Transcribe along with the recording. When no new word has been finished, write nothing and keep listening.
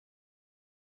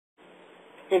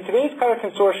In today's Cutter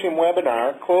Consortium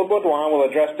webinar, Claude Baudoin will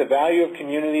address the value of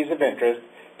communities of interest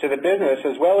to the business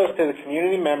as well as to the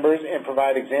community members and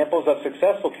provide examples of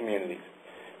successful communities.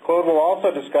 Claude will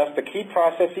also discuss the key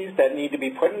processes that need to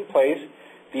be put in place,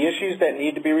 the issues that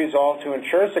need to be resolved to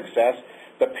ensure success,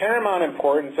 the paramount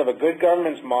importance of a good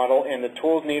governance model, and the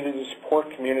tools needed to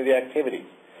support community activities.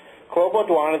 Claude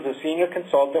Baudoin is a senior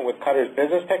consultant with Cutter's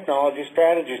Business Technology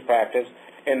Strategies practice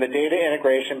and the Data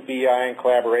Integration, BI, and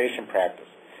Collaboration practice.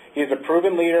 He is a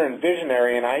proven leader and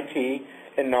visionary in IT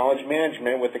and knowledge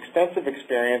management with extensive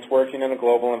experience working in a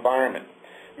global environment.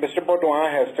 Mr.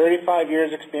 Baudoin has 35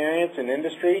 years' experience in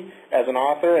industry as an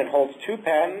author and holds 2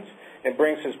 patents and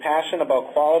brings his passion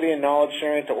about quality and knowledge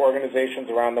sharing to organizations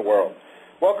around the world.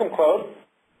 Welcome, Claude.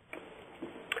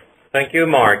 Thank you,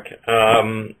 Mark.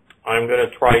 I'm going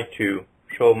to try to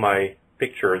show my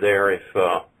picture there if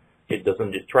it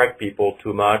doesn't distract people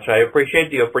too much. I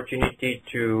appreciate the opportunity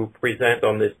to present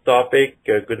on this topic.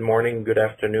 Good morning, good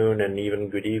afternoon, and even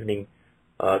good evening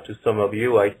to some of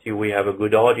you. I see we have a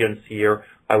good audience here.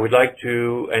 I would like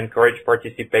to encourage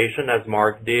participation as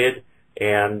Mark did,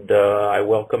 and I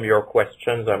welcome your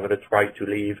questions. I'm going to try to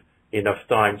leave enough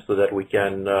time so that we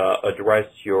can address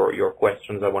your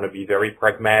questions. I want to be very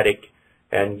pragmatic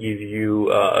and give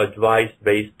you advice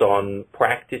based on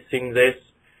practicing this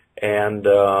and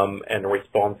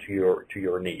respond to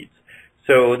your needs.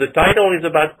 So the title is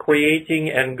about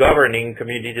creating and governing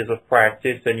communities of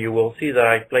practice, and you will see that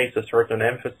I place a certain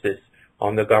emphasis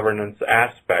on the governance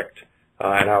aspect,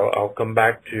 and I'll come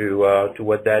back to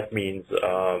what that means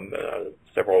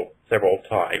several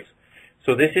times.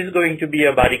 So this is going to be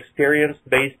about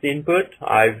experience-based input.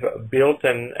 I've built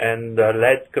and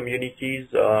led communities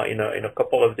in a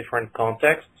couple of different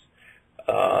contexts.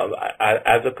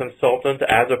 As a consultant,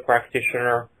 as a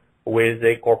practitioner with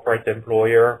a corporate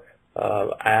employer,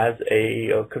 as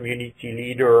a community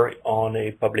leader on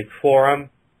a public forum.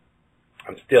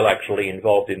 I'm still actually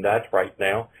involved in that right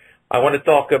now. I want to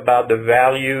talk about the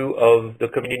value of the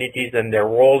communities and their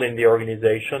role in the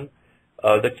organization,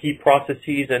 the key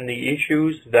processes and the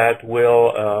issues that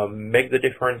will make the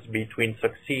difference between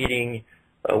succeeding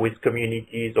with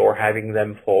communities or having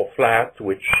them fall flat,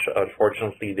 which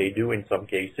unfortunately they do in some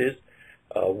cases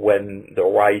when the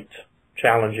right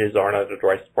challenges are not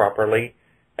addressed properly.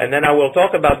 And then I will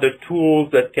talk about the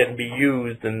tools that can be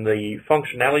used and the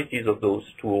functionalities of those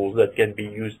tools that can be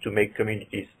used to make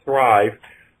communities thrive.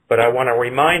 But I want to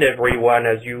remind everyone,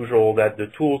 as usual, that the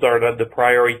tools are not the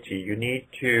priority. You need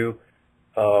to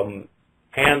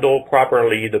handle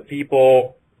properly the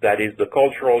people, that is the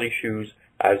cultural issues,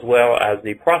 as well as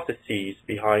the processes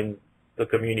behind the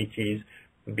communities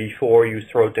before you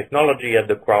throw technology at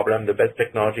the problem. The best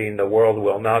technology in the world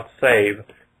will not save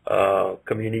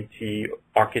community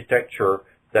architecture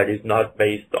that is not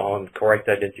based on correct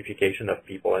identification of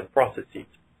people and processes.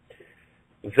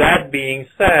 That being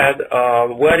said,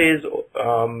 what is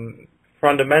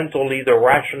fundamentally the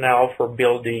rationale for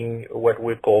building what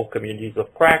we call communities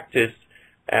of practice?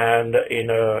 And in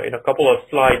a couple of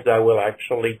slides, I will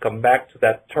actually come back to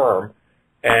that term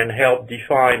and help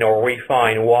define or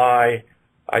refine why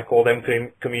I call them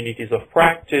communities of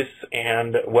practice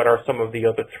and what are some of the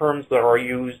other terms that are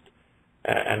used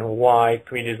and why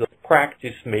communities of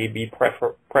practice may be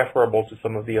preferable to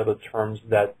some of the other terms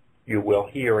that you will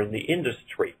hear in the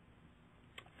industry.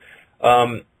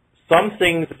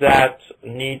 Something that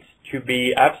needs to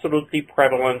be absolutely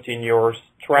prevalent in your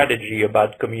strategy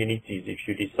about communities, if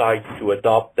you decide to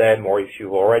adopt them or if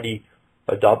you're already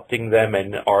adopting them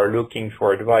and are looking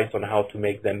for advice on how to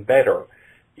make them better,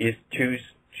 is to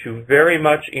very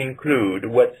much include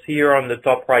what's here on the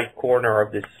top right corner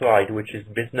of this slide, which is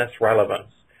business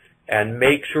relevance, and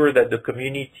make sure that the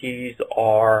communities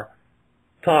are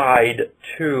tied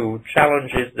to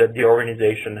challenges that the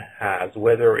organization has,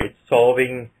 whether it's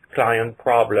solving client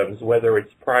problems, whether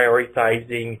it's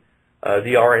prioritizing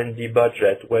the R&D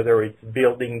budget, whether it's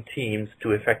building teams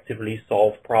to effectively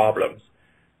solve problems,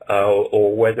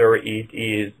 or whether it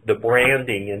is the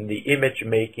branding and the image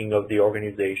making of the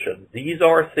organization. These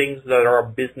are things that are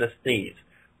business needs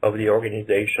of the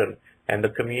organization, and the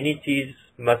communities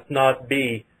must not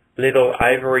be little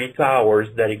ivory towers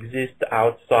that exist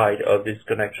outside of this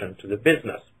connection to the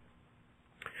business.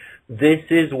 This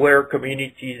is where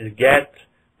communities get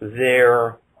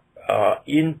their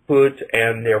input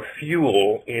and their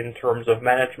fuel in terms of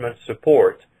management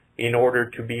support in order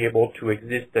to be able to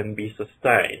exist and be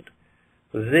sustained.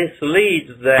 This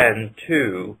leads then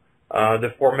to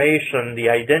the formation, the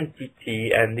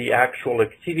identity, and the actual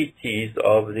activities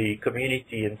of the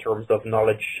community in terms of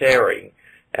knowledge sharing.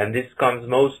 And this comes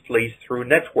mostly through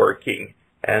networking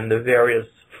and the various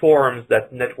forms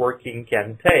that networking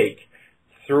can take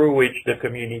through which the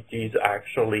communities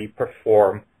actually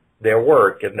perform their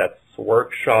work, and that's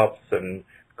workshops and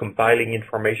compiling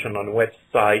information on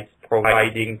websites,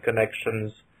 providing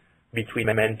connections between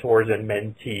mentors and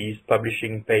mentees,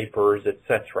 publishing papers,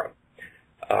 etc.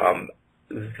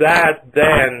 That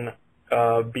then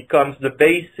becomes the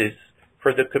basis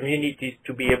for the communities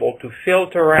to be able to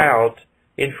filter out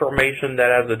information that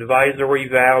has advisory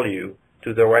value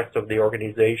to the rest of the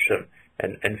organization,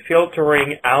 and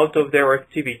filtering out of their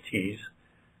activities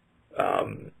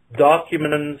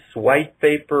documents, white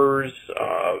papers,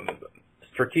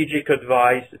 strategic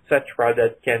advice, etc.,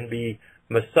 that can be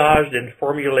massaged and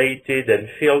formulated and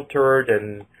filtered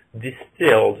and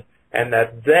distilled, and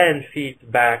that then feeds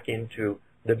back into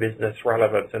the business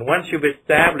relevance. And once you've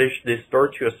established this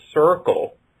virtuous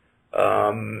circle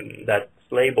that's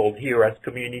labeled here as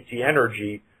community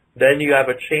energy, then you have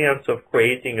a chance of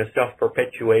creating a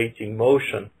self-perpetuating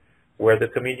motion where the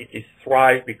communities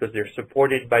thrive because they're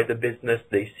supported by the business,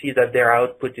 they see that their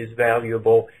output is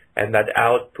valuable, and that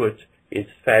output is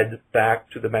fed back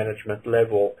to the management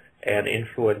level and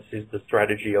influences the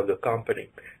strategy of the company.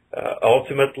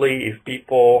 Ultimately, if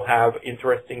people have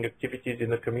interesting activities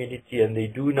in the community and they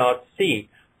do not see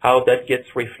how that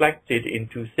gets reflected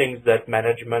into things that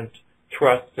management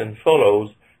trusts and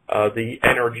follows, the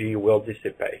energy will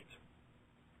dissipate.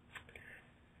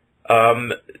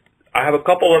 I have a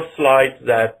couple of slides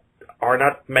that are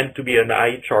not meant to be an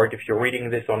eye chart. If you're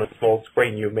reading this on a small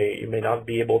screen, you may not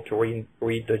be able to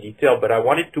read the detail, but I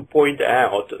wanted to point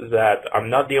out that I'm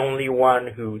not the only one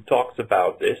who talks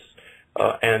about this.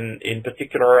 And in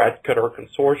particular at Qatar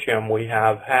Consortium, we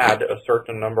have had a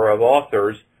certain number of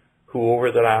authors who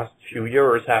over the last few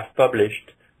years have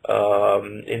published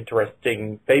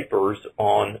interesting papers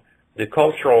on the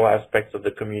cultural aspects of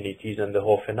the communities and the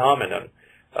whole phenomenon.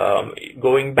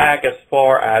 Going back as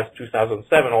far as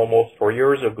 2007, almost 4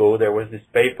 years ago, there was this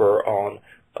paper on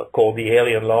called The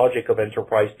Alien Logic of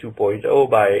Enterprise 2.0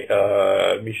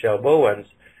 by Michel Baudoin,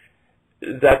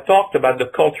 that talked about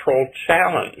the cultural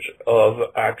challenge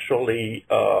of actually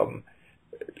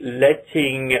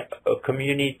letting a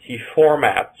community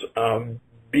format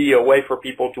be a way for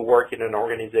people to work in an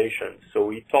organization. So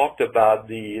we talked about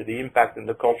the impact and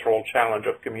the cultural challenge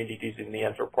of communities in the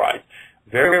enterprise.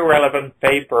 Very relevant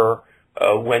paper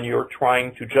when you're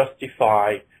trying to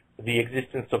justify the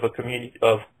existence of a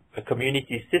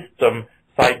community system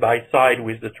side by side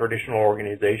with the traditional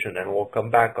organization, and we'll come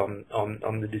back on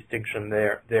the distinction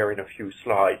there in a few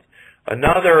slides.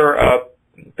 Another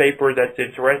paper that's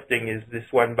interesting is this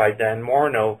one by Dan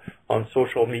Morneau on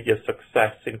social media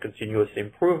success in continuous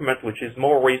improvement, which is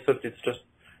more recent. It's just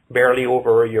barely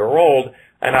over a year old,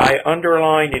 and I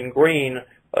underlined in green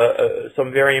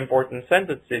some very important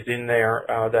sentences in there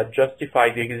that justify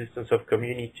the existence of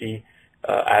community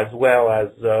as well as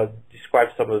describe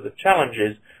some of the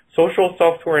challenges. Social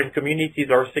software and communities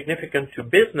are significant to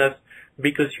business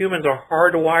because humans are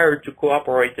hardwired to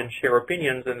cooperate and share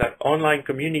opinions, and that online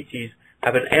communities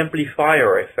have an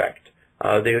amplifier effect.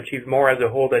 They achieve more as a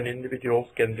whole than individuals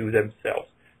can do themselves.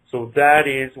 So that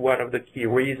is one of the key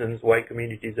reasons why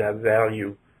communities have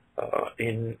value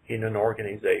in an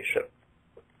organization.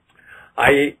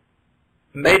 I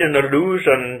made an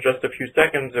allusion just a few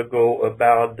seconds ago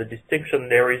about the distinction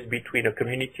there is between a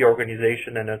community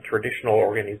organization and a traditional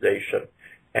organization.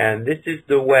 And this is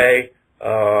the way,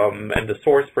 and the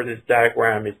source for this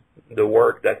diagram is the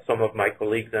work that some of my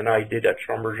colleagues and I did at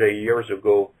Schlumberger years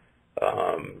ago.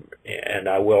 And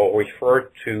I will refer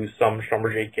to some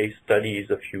Schlumberger case studies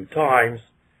a few times.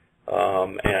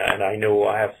 And I know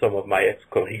I have some of my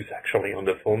ex-colleagues actually on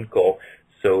the phone call,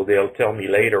 so they'll tell me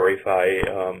later if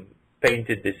I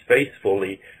painted this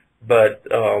faithfully. But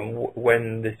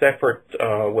when this effort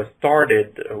was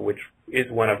started, which is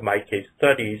one of my case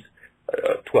studies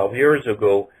 12 years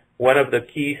ago, one of the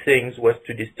key things was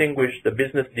to distinguish the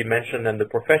business dimension and the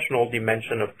professional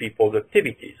dimension of people's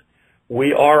activities.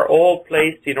 We are all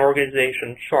placed in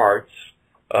organization charts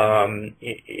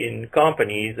in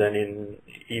companies and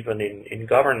even in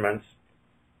governments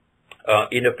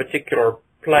in a particular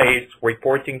place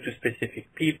reporting to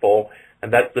specific people,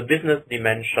 and that's the business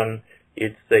dimension.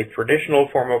 It's a traditional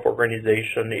form of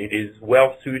organization. It is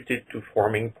well suited to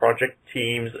forming project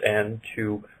teams and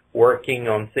to working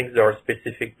on things that are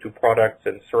specific to products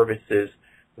and services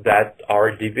that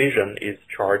our division is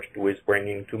charged with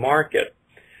bringing to market.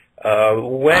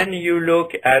 When you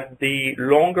look at the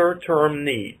longer-term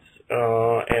needs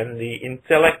and the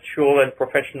intellectual and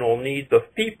professional needs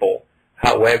of people,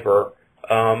 however,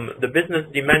 the business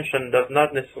dimension does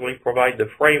not necessarily provide the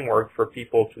framework for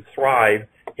people to thrive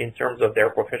in terms of their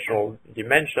professional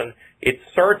dimension, it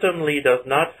certainly does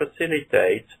not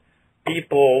facilitate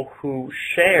people who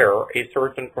share a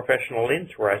certain professional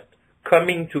interest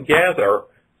coming together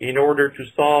in order to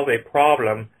solve a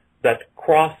problem that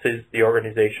crosses the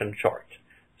organization chart.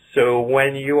 So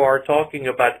when you are talking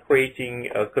about creating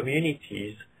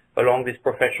communities along this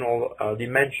professional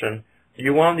dimension,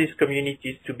 you want these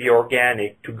communities to be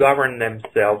organic, to govern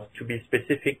themselves, to be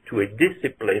specific to a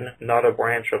discipline, not a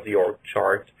branch of the org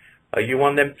chart. You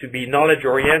want them to be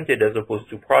knowledge-oriented as opposed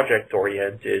to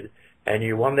project-oriented, and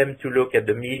you want them to look at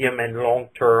the medium and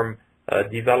long-term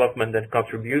development and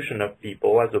contribution of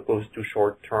people as opposed to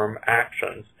short-term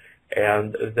actions.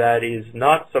 And that is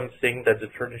not something that the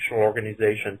traditional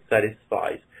organization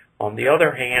satisfies. On the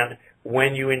other hand,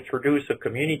 when you introduce a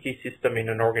community system in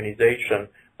an organization,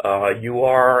 you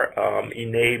are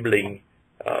enabling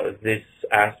this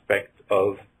aspect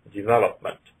of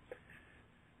development.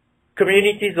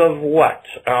 Communities of what?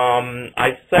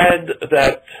 I said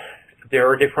that there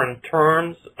are different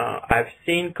terms. I've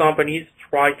seen companies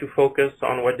try to focus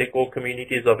on what they call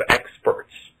communities of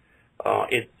experts.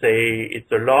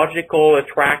 It's a logical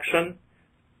attraction.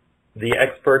 The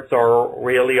experts are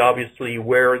really obviously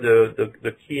where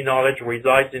the key knowledge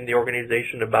resides in the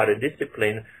organization about a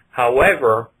discipline.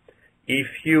 However, if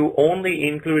you only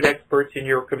include experts in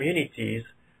your communities,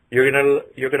 you're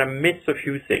gonna miss a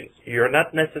few things. You're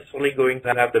not necessarily going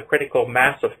to have the critical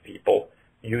mass of people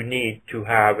you need to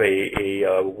have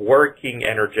a working,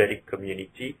 energetic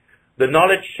community. The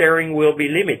knowledge sharing will be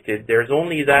limited. There's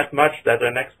only that much that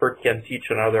an expert can teach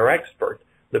another expert.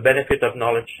 The benefit of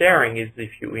knowledge sharing is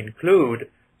if you include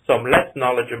some less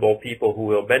knowledgeable people who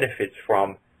will benefit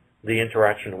from the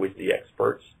interaction with the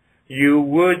experts, you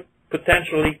would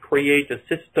potentially create a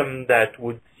system that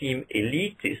would seem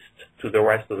elitist to the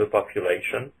rest of the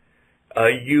population.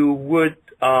 You would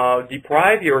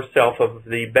deprive yourself of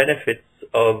the benefits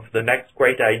of the next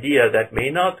great idea that may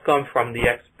not come from the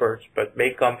experts, but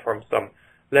may come from some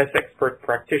less expert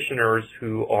practitioners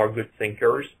who are good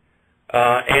thinkers.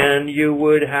 And you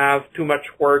would have too much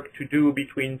work to do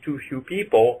between too few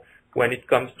people when it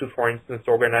comes to, for instance,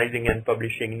 organizing and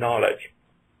publishing knowledge.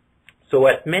 So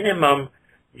at minimum,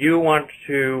 you want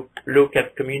to look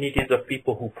at communities of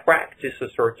people who practice a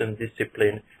certain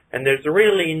discipline, and there's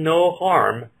really no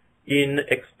harm in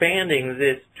expanding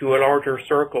this to a larger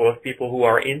circle of people who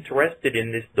are interested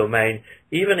in this domain.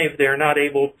 Even if they're not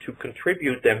able to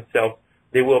contribute themselves,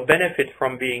 they will benefit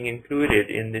from being included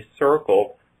in this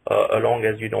circle, as long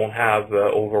as you don't have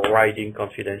overriding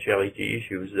confidentiality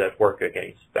issues that work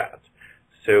against that.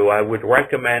 So I would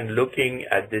recommend looking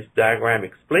at this diagram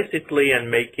explicitly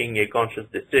and making a conscious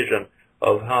decision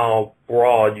of how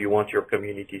broad you want your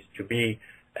communities to be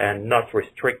and not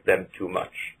restrict them too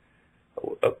much.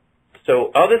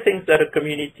 So other things that a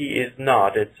community is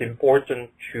not, it's important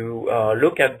to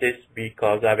look at this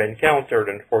because I've encountered,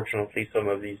 unfortunately, some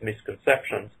of these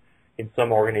misconceptions in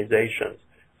some organizations.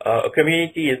 A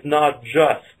community is not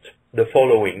just the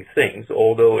following things,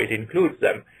 although it includes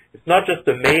them. It's not just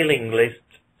a mailing list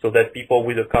so that people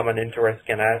with a common interest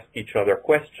can ask each other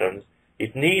questions.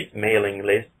 It needs mailing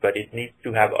lists, but it needs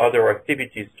to have other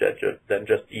activities than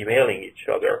just emailing each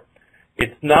other.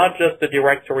 It's not just a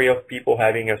directory of people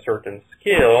having a certain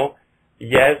skill.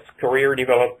 Yes, career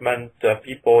development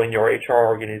people in your HR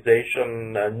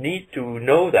organization need to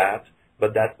know that,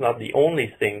 but that's not the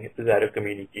only thing that a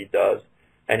community does.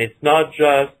 And it's not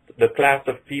just the class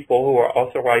of people who are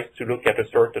authorized to look at a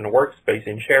certain workspace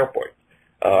in SharePoint.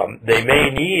 They may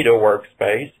need a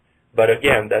workspace, but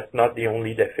again, that's not the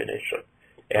only definition.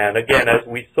 And again, as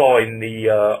we saw in the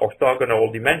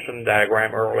orthogonal dimension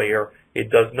diagram earlier, it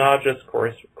does not just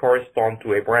correspond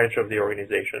to a branch of the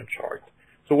organization chart.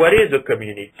 So what is a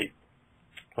community?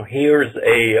 Here's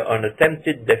an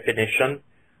attempted definition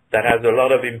that has a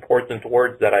lot of important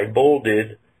words that I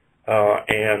bolded,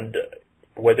 and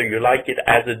whether you like it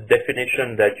as a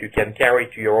definition that you can carry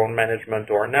to your own management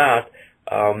or not,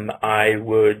 I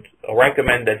would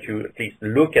recommend that you at least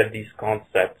look at these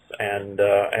concepts and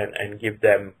give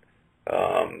them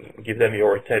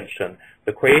your attention.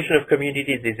 The creation of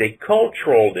communities is a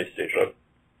cultural decision,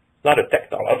 not a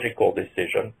technological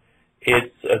decision.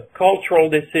 It's a cultural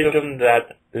decision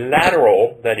that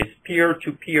lateral, that is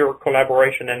peer-to-peer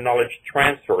collaboration and knowledge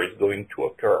transfer is going to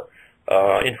occur.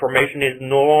 Information is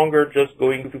no longer just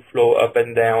going to flow up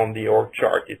and down the org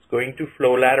chart. It's going to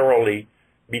flow laterally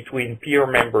between peer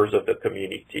members of the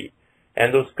community.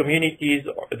 And those communities,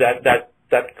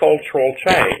 that cultural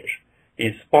change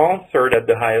is sponsored at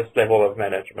the highest level of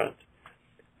management.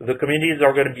 The communities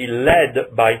are going to be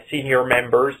led by senior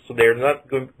members, so they're not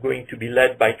going to be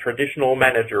led by traditional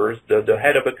managers. The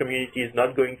head of a community is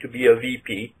not going to be a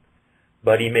VP,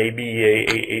 but he may be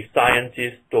a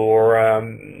scientist or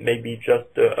maybe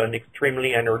just an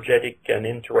extremely energetic and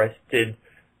interested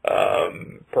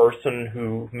person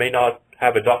who may not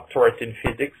have a doctorate in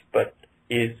physics, but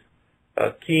is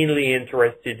keenly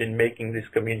interested in making this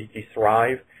community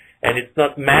thrive. And it's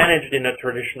not managed in a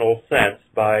traditional sense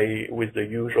with the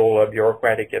usual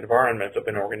bureaucratic environment of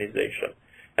an organization.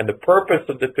 And the purpose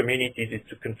of the communities is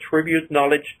to contribute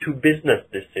knowledge to business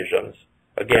decisions,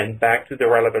 again, back to the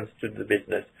relevance to the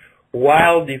business,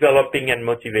 while developing and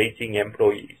motivating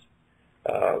employees.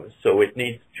 So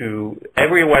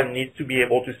everyone needs to be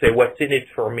able to say, what's in it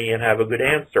for me, and have a good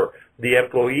answer. The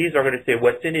employees are going to say,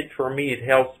 what's in it for me? It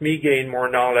helps me gain more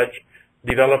knowledge,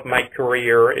 develop my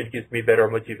career, it gives me better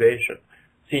motivation.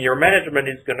 Senior management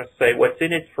is going to say, what's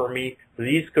in it for me?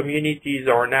 These communities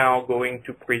are now going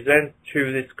to present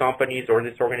to these companies or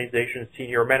this organization,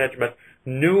 senior management,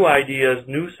 new ideas,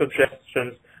 new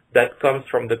suggestions that comes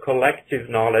from the collective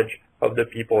knowledge of the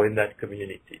people in that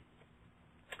community.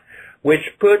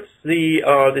 Which puts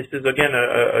this is again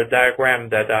a diagram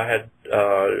that I had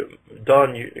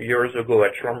done years ago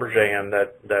at Schlumberger, and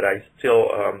that I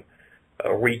still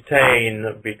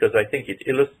retain because I think it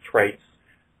illustrates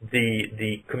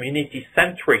the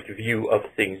community-centric view of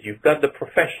things. You've got the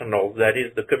professionals, that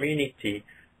is the community,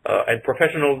 and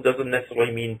professional doesn't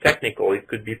necessarily mean technical. It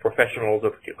could be professionals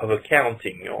of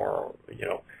accounting or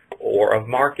of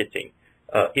marketing.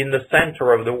 In the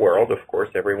center of the world, of course,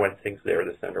 everyone thinks they're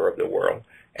the center of the world.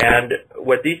 And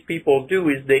what these people do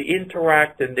is they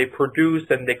interact and they produce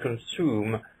and they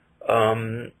consume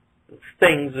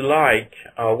things like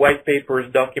white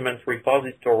papers, documents,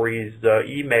 repositories,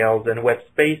 emails, and web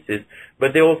spaces,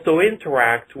 but they also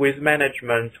interact with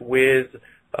management, with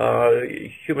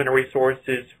human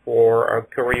resources for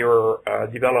career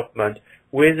development,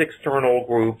 with external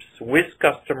groups, with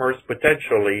customers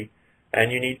potentially, and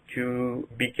you need to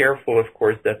be careful, of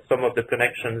course, that some of the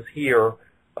connections here,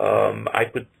 I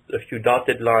put a few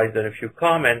dotted lines and a few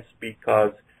comments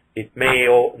because it may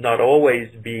not always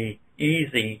be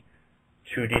easy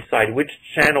to decide which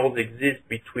channels exist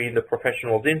between the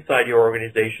professionals inside your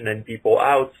organization and people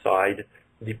outside,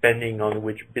 depending on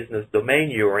which business domain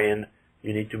you're in.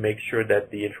 You need to make sure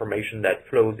that the information that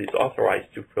flows is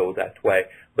authorized to flow that way.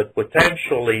 But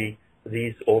potentially,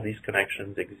 all these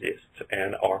connections exist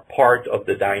and are part of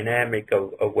the dynamic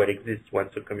of what exists once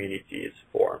a community is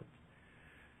formed.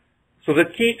 So the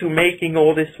key to making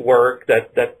all this work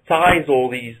that ties all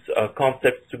these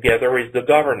concepts together is the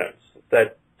governance.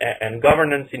 And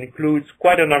governance includes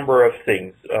quite a number of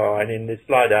things. And in this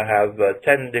slide, I have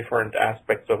 10 different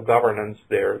aspects of governance.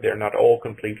 They're not all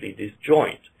completely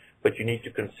disjoint, but you need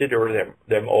to consider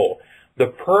them all. The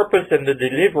purpose and the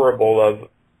deliverable of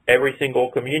every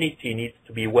single community needs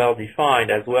to be well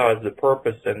defined, as well as the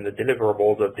purpose and the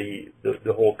deliverables of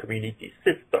the whole community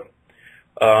system.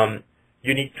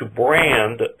 You need to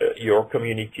brand your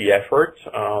community effort.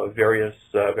 Various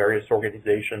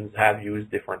organizations have used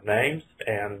different names,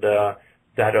 and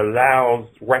that allows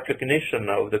recognition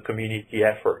of the community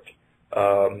effort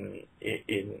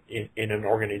in an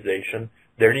organization.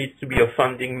 There needs to be a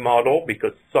funding model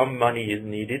because some money is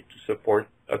needed to support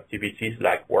activities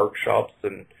like workshops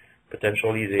and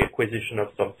potentially the acquisition of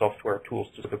some software tools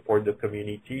to support the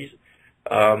communities.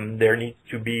 There needs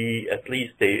to be at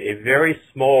least a very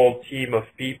small team of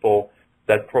people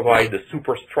that provide the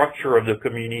superstructure of the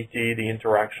community, the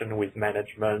interaction with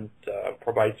management,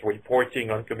 provides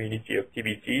reporting on community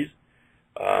activities.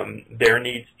 There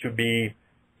needs to be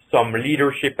some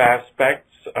leadership aspects,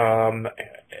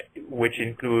 which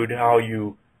include how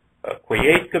you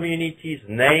create communities,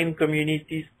 name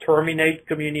communities, terminate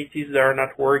communities that are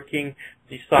not working,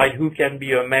 decide who can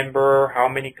be a member, how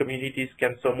many communities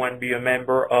can someone be a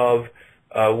member of,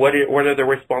 what are the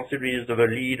responsibilities of a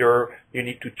leader. You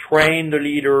need to train the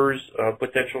leaders,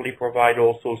 potentially provide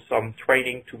also some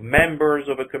training to members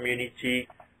of a community,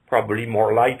 probably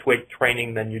more lightweight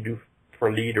training than you do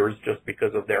for leaders just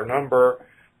because of their number.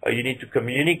 You need to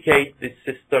communicate this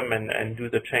system and do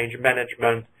the change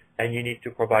management, and you need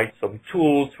to provide some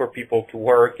tools for people to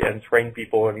work and train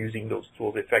people on using those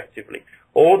tools effectively.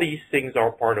 All these things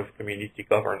are part of community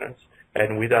governance,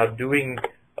 and without doing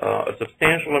a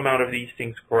substantial amount of these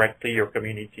things correctly, your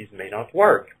communities may not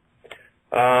work.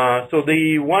 So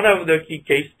one of the key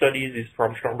case studies is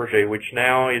from Schlumberger, which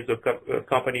now is a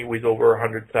company with over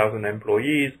 100,000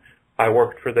 employees. I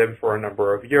worked for them for a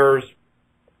number of years,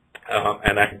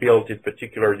 and I built in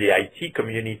particular the IT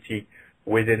community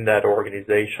within that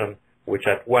organization. which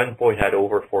at one point had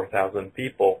over 4,000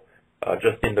 people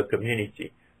just in the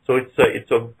community. So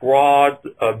it's a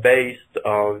broad-based,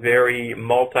 very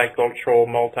multicultural,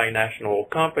 multinational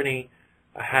company,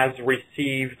 has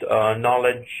received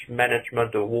knowledge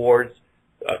management awards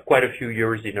quite a few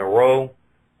years in a row.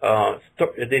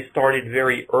 They started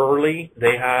very early.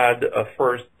 They had a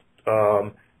first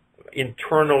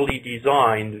internally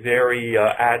designed, very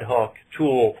ad hoc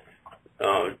tool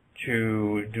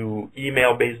to do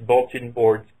email-based bulletin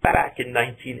boards back in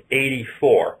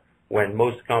 1984, when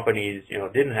most companies,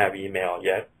 didn't have email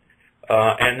yet.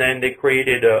 And then they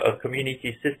created a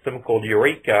community system called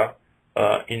Eureka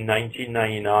in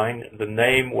 1999. The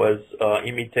name was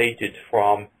imitated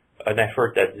from an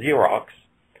effort at Xerox.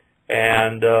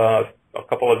 And a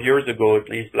couple of years ago, at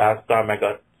least last time I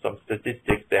got some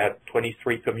statistics, they had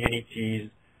 23 communities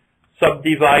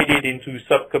subdivided into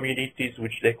sub-communities,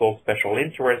 which they call special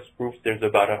interest groups. There's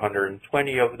about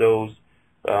 120 of those.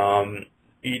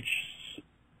 Each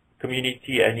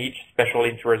community and each special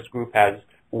interest group has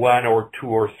 1 or 2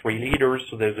 or 3 leaders,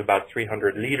 so there's about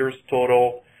 300 leaders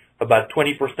total. About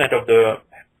 20% of the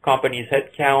company's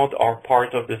headcount are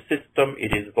part of the system.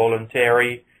 It is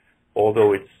voluntary,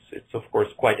 although it's of course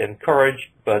quite encouraged,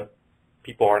 but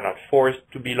people are not forced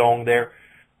to belong there.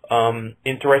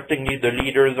 Interestingly, the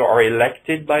leaders are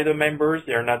elected by the members.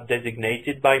 They're not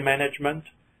designated by management.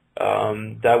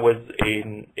 That was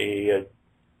a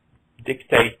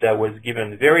dictate that was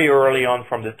given very early on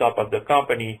from the top of the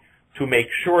company to make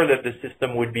sure that the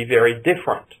system would be very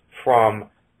different from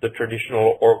the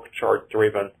traditional org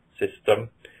chart-driven system.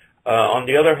 On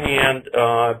the other hand,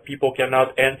 people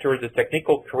cannot enter the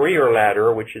technical career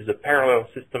ladder, which is a parallel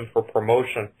system for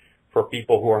promotion for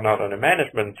people who are not on a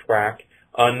management track,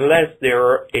 unless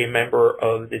they're a member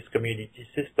of this community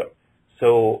system.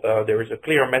 So there is a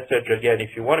clear message, again,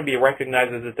 if you want to be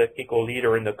recognized as a technical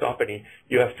leader in the company,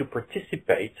 you have to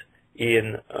participate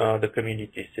in the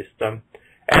community system.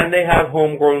 And they have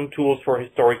homegrown tools for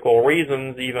historical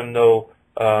reasons, even though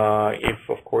if,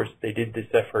 of course, they did this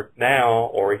effort now,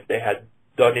 or if they had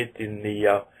done it in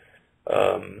the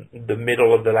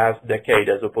middle of the last decade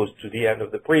as opposed to the end of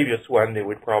the previous one, they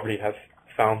would probably have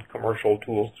found commercial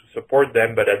tools to support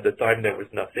them, but at the time there was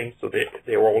nothing, so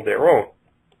they were all their own.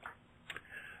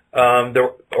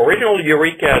 The original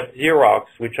Eureka at Xerox,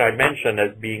 which I mentioned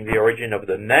as being the origin of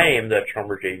the name that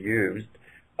Schlumberger used,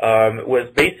 was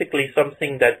basically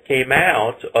something that came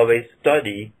out of a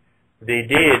study they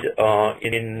did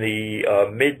in the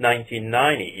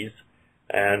mid-1990s,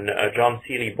 and John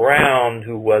Seeley Brown,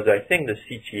 who was, I think, the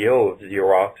CTO of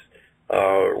Xerox,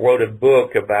 wrote a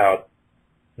book about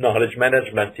knowledge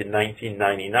management in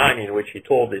 1999 in which he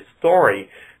told this story.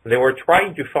 They were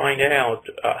trying to find out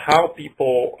how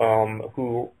people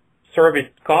who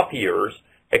serviced copiers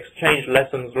exchanged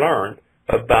lessons learned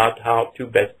about how to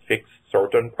best fix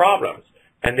certain problems.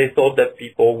 And they thought that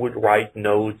people would write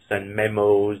notes and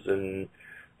memos and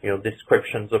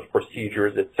descriptions of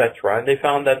procedures, etc. And they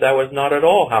found that that was not at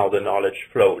all how the knowledge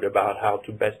flowed about how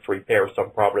to best repair some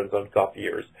problems on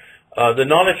copiers. The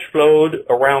knowledge flowed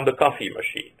around the coffee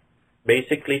machine.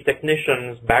 Basically,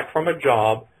 technicians back from a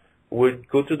job would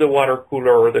go to the water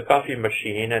cooler or the coffee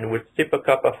machine and would sip a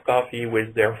cup of coffee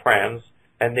with their friends,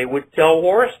 and they would tell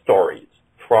war stories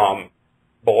from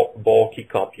bulky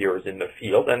copiers in the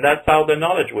field, and that's how the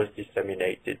knowledge was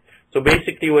disseminated. So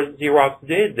basically what Xerox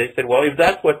did, they said, well, if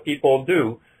that's what people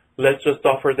do, let's just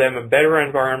offer them a better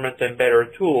environment and better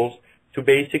tools to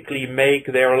basically make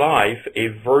their life a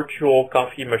virtual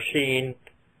coffee machine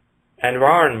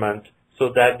environment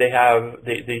so that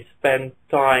they spend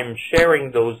time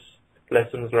sharing those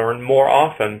lessons learned more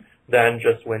often than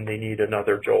just when they need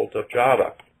another jolt of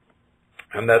Java.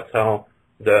 And that's how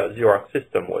the Xerox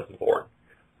system was born.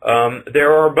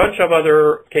 There are a bunch of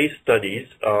other case studies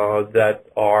that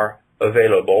are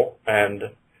available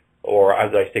or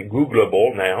as I say,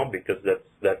 Googleable now, because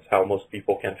that's how most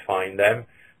people can find them.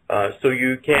 So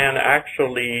you can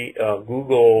actually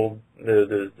Google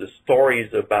the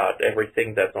stories about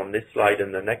everything that's on this slide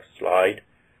and the next slide.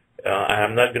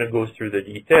 I'm not going to go through the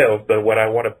details, but what I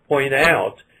want to point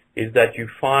out is that you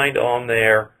find on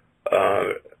there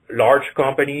large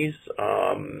companies,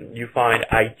 you find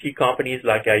IT companies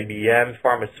like IBM,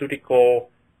 pharmaceutical,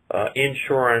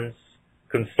 insurance,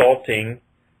 consulting.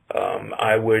 And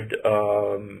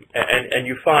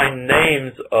you find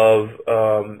names of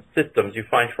systems. You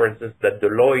find, for instance, that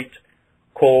Deloitte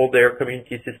called their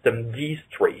community system D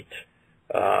Street.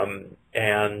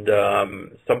 And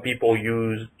some people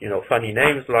use, funny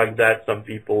names like that. Some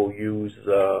people use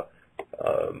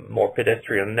more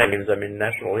pedestrian names. I mean,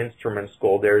 National Instruments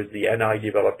called theirs the NI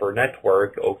Developer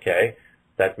Network. Okay,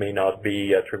 that may not be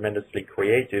tremendously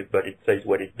creative, but it says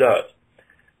what it does.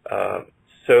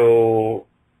 So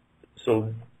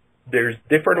there's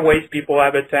different ways people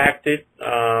have attacked it.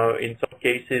 In some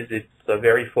cases, it's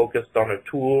very focused on a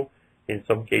tool. In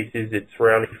some cases, it's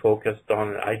really focused on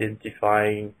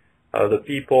identifying the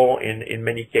people. In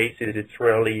many cases, it's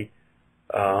really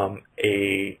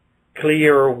a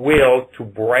clear will to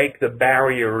break the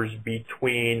barriers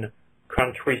between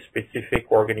country-specific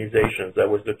organizations. That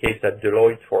was the case at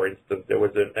Deloitte, for instance. There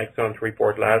was an excellent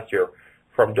report last year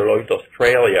from Deloitte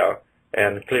Australia,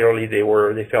 and clearly they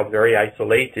felt very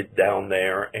isolated down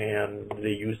there, and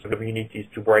they used communities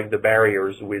to break the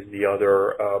barriers with the other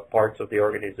parts of the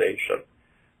organization.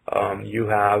 You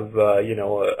have,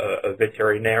 a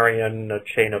veterinarian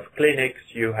chain of clinics.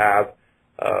 You have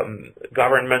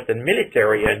government and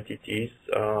military entities,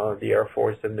 the Air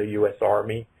Force and the U.S.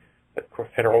 Army,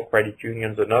 Federal Credit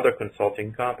Unions, another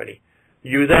consulting company.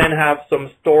 You then have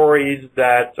some stories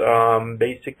that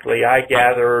basically I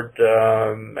gathered,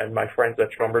 and my friends at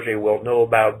Schlumberger will know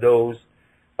about those,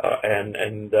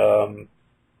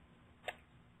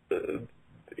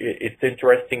 it's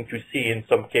interesting to see in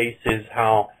some cases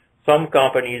how some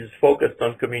companies focused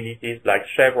on communities like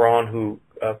Chevron, who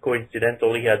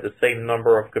coincidentally had the same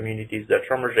number of communities that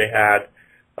Schlumberger had,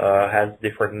 has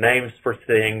different names for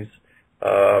things,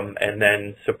 and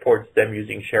then supports them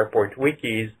using SharePoint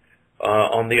wikis.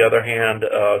 On the other hand,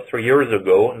 3 years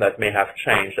ago, and that may have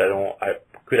changed, I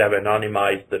could have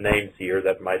anonymized the names here.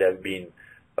 That might have been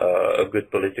a good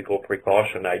political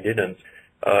precaution. I didn't.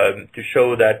 To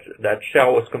show that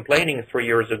Shell was complaining 3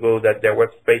 years ago that their web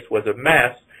space was a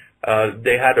mess.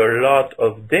 They had a lot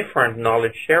of different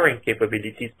knowledge sharing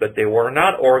capabilities, but they were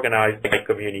not organized by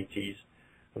communities.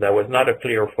 That was not a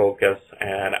clear focus,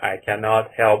 and I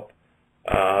cannot help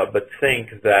but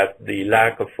think that the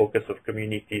lack of focus of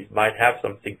communities might have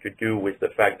something to do with the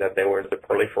fact that there was a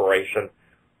proliferation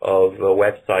of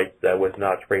websites that was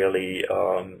not really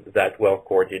that well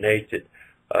coordinated.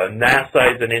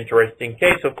 NASA is an interesting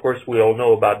case. Of course, we all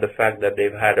know about the fact that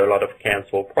they've had a lot of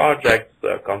canceled projects,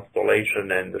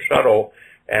 Constellation and the shuttle,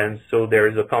 and so there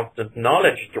is a constant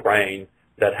knowledge drain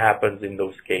that happens in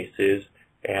those cases,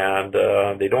 and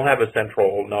they don't have a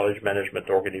central knowledge management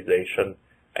organization.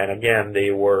 And again, they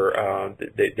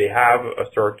have a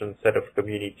certain set of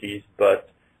communities, but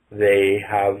they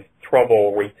have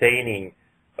trouble retaining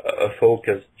a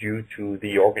focus due to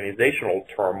the organizational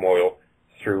turmoil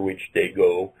through which they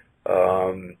go.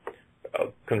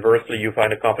 Conversely, you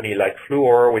find a company like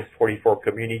Fluor with 44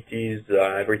 communities,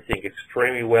 everything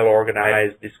extremely well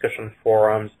organized, discussion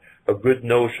forums, a good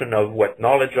notion of what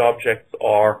knowledge objects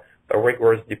are, a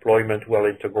rigorous deployment well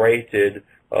integrated,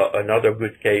 another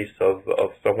good case of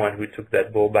someone who took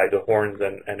that bull by the horns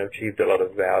and achieved a lot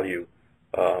of value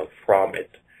from it.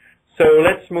 So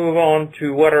let's move on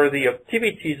to what are the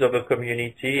activities of a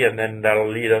community, and then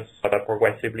that'll lead us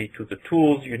progressively to the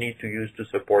tools you need to use to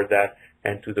support that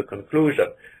and to the conclusion.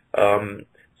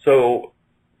 So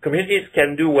communities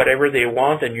can do whatever they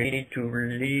want, and you need to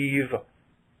leave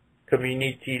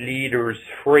community leaders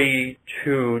free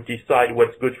to decide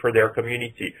what's good for their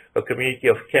community. A community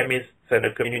of chemists and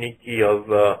a community of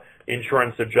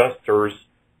insurance adjusters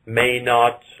may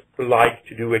not like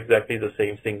to do exactly the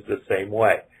same things the same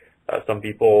way. Some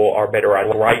people are better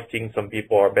at writing, some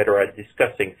people are better at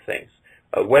discussing things.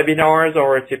 Webinars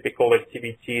are a typical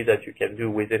activity that you can do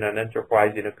within an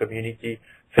enterprise in a community.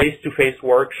 Face-to-face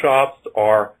workshops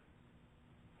are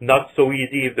not so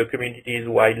easy if the community is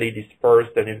widely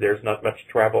dispersed and if there's not much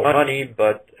travel money,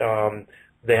 but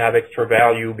they have extra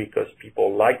value because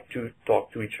people like to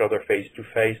talk to each other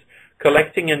face-to-face.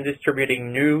 Collecting and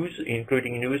distributing news,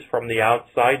 including news from the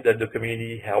outside that the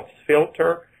community helps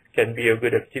filter, can be a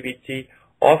good activity.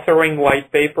 Authoring white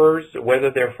papers,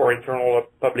 whether they're for internal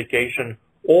publication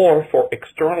or for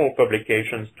external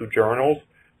publications to journals,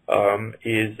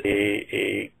 is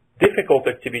a difficult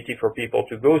activity for people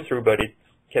to go through, but it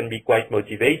can be quite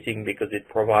motivating because it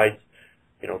provides,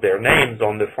 their names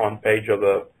on the front page of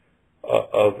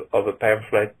a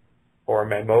pamphlet or a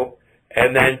memo.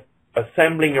 And then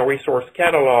assembling a resource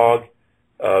catalog,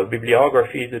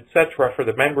 bibliographies, etc., for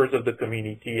the members of the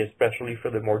community, especially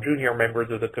for the more junior members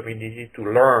of the community, to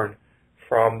learn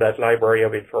from that library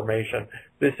of information.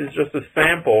 This is just a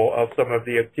sample of some of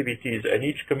the activities, and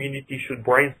each community should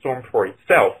brainstorm for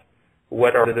itself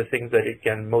what are the things that it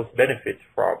can most benefit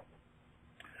from.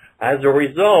 As a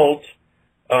result,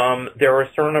 there is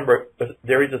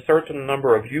a certain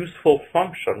number of useful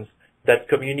functions that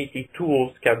community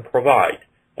tools can provide.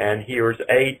 And here's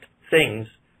 8 things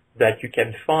that you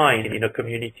can find in a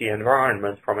community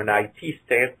environment from an IT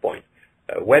standpoint.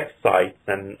 websites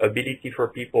and ability for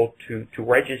people to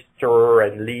register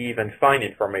and leave and find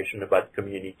information about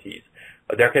communities.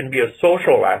 There can be a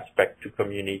social aspect to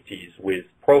communities with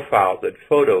profiles and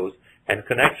photos and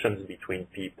connections between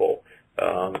people.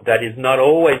 That is not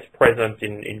always present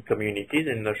in communities.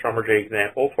 In the Schlumberger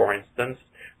example, for instance,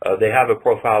 they have a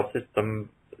profile system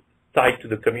tied to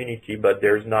the community, but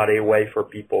there's not a way for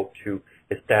people to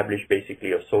establish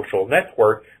basically a social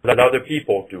network. Let other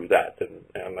people do that.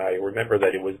 And I remember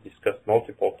that it was discussed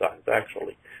multiple times,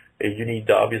 actually. You need,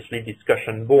 obviously,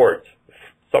 discussion boards,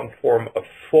 some form of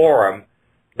forum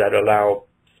that allow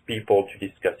people to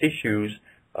discuss issues.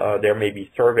 There may be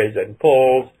surveys and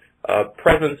polls.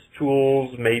 Presence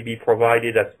tools may be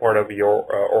provided as part of your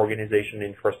organization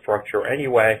infrastructure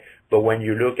anyway, but when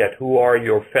you look at who are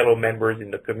your fellow members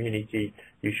in the community,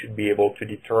 you should be able to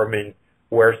determine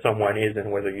where someone is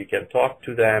and whether you can talk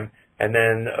to them. And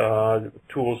then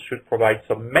tools should provide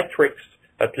some metrics,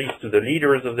 at least to the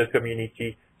leaders of the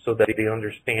community, so that they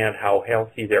understand how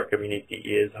healthy their community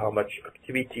is, how much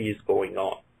activity is going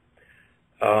on.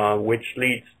 Which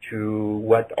leads to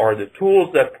what are the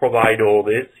tools that provide all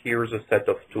this. Here's a set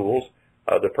of tools.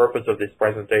 The purpose of this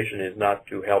presentation is not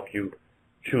to help you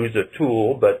choose a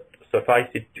tool, but suffice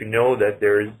it to know that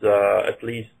there's at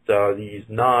least these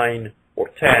 9 or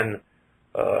 10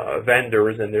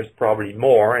 vendors, and there's probably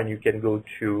more, and you can go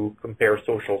to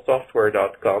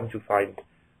comparesocialsoftware.com to find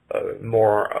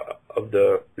more of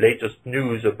the latest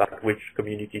news about which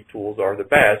community tools are the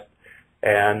best.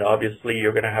 And obviously,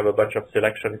 you're going to have a bunch of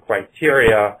selection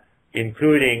criteria,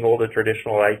 including all the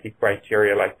traditional IT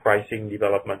criteria like pricing,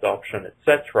 development option,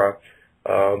 etc.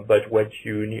 But what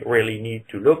you really need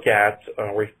to look at,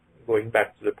 going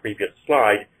back to the previous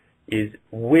slide, is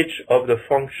which of the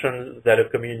functions that a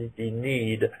community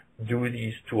need do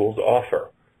these tools offer.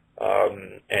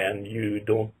 And you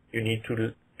need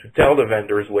to tell the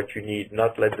vendors what you need,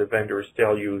 not let the vendors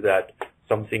tell you that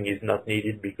something is not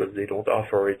needed because they don't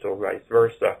offer it, or vice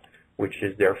versa, which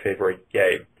is their favorite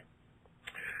game.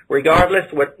 Regardless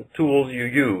what tools you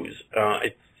use,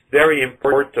 it's very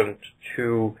important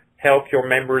to help your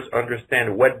members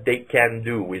understand what they can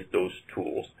do with those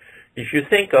tools. If you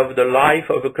think of the life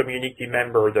of a community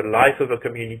member, the life of a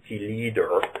community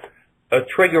leader, a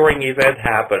triggering event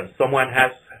happens. Someone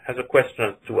has a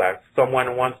question to ask.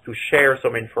 Someone wants to share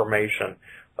some information.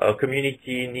 A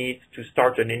community needs to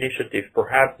start an initiative,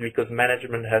 perhaps because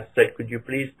management has said, could you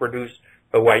please produce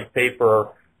a white paper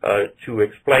to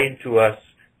explain to us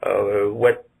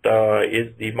what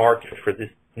is the market for this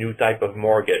new type of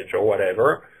mortgage or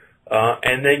whatever.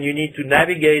 And then you need to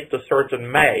navigate a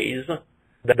certain maze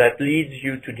that leads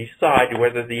you to decide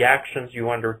whether the actions you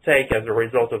undertake as a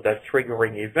result of that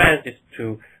triggering event is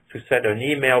to send an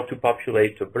email, to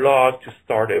populate a blog, to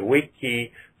start a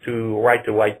wiki, to write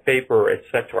a white paper,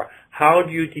 etc. How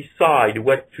do you decide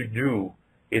what to do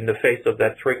in the face of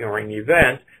that triggering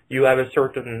event? You have a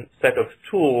certain set of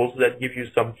tools that give you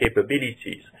some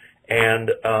capabilities.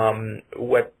 And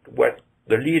what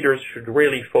the leaders should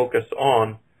really focus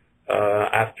on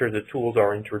after the tools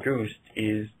are introduced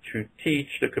is to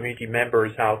teach the community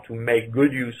members how to make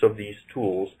good use of these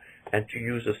tools and to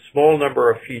use a small number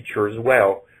of features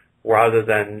well, rather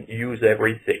than use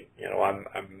everything. You know, I'm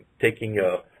taking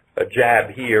a jab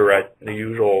here at the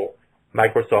usual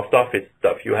Microsoft Office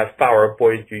stuff. You have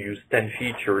PowerPoint, you use 10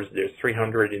 features, there's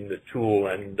 300 in the tool,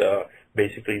 and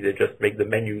basically they just make the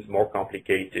menus more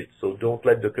complicated. So don't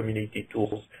let the community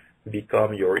tools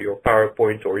become your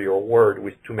PowerPoint or your Word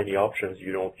with too many options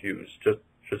you don't use. Just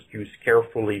use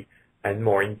carefully and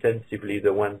more intensively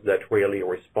the ones that really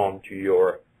respond to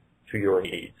your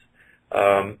needs.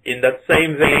 In that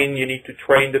same vein, you need to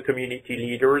train the community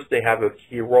leaders. They have a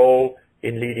key role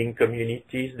in leading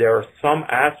communities. There are some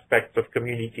aspects of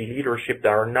community leadership that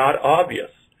are not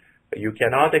obvious. You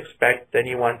cannot expect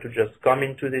anyone to just come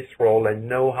into this role and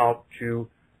know how to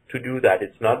do that.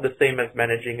 It's not the same as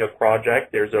managing a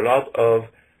project. There's a lot of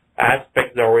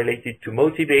aspects that are related to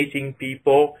motivating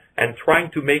people and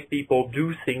trying to make people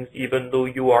do things even though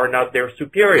you are not their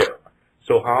superior.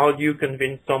 So how do you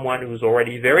convince someone who's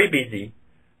already very busy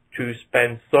to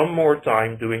spend some more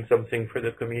time doing something for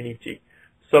the community?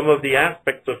 Some of the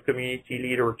aspects of community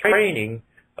leader training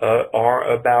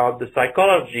are about the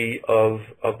psychology of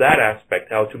that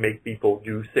aspect, how to make people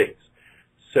do things.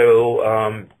 So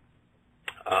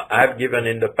I've given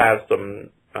in the past some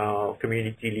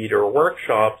community leader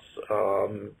workshops,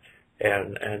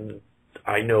 and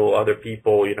I know other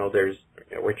people, you know, there's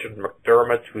Richard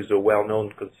McDermott, who's a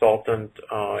well-known consultant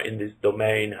in this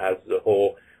domain, has the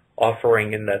whole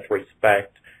offering in that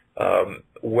respect,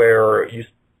 where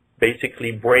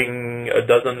basically bring a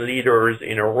dozen leaders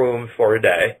in a room for a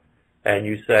day, and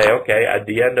you say, okay, at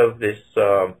the end of this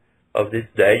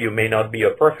day, you may not be a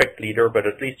perfect leader, but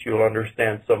at least you'll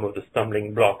understand some of the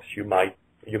stumbling blocks you might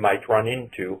run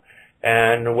into.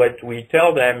 And what we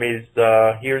tell them is,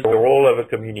 here's the role of a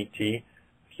community.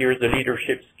 Here's the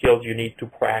leadership skills you need to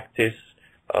practice.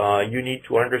 You need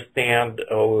to understand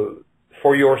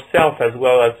for yourself as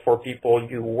well as for people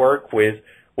you work with,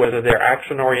 whether they're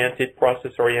action-oriented,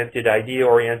 process-oriented,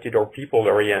 idea-oriented, or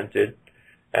people-oriented,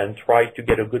 and try to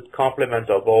get a good complement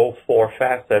of all four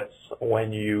facets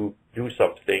when you do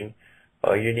something.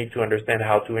 You need to understand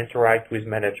how to interact with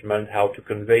management, how to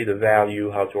convey the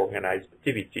value, how to organize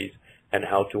activities, and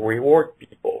how to reward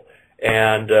people.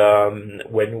 And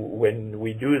when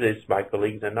we do this, my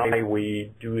colleagues and I,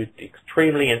 we do it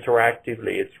extremely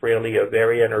interactively. It's really a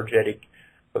very energetic,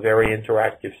 a very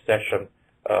interactive session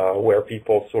where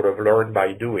people sort of learn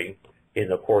by doing in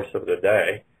the course of the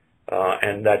day.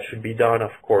 And that should be done,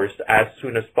 of course, as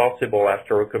soon as possible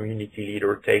after a community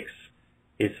leader takes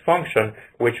his function,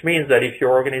 which means that if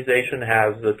your organization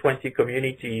has 20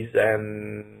 communities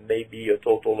and maybe a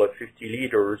total of 50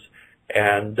 leaders,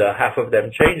 and half of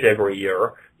them change every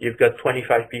year, you've got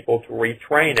 25 people to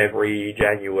retrain every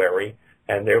January,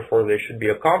 and therefore there should be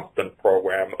a constant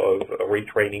program of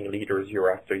retraining leaders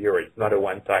year after year. It's not a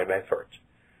one-time effort.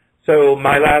 So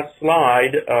my last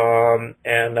slide,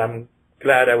 and I'm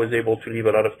glad I was able to leave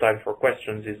a lot of time for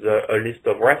questions, is a list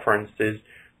of references.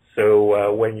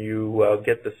 So when you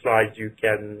get the slides, you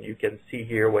can see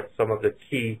here what some of the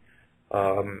key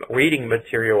reading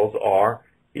materials are.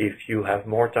 If you have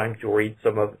more time to read,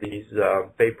 some of these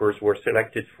papers were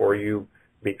selected for you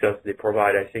because they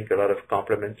provide, I think, a lot of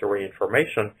complementary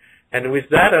information. And with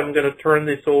that, I'm going to turn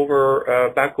this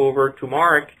back over to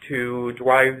Mark to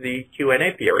drive the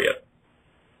Q&A period.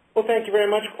 Well, thank you very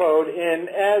much, Claude. And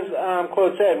as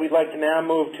Claude said, we'd like to now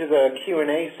move to the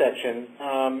Q&A section.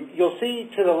 You'll see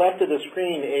to the left of the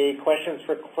screen a Questions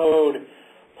for Claude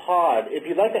pod. If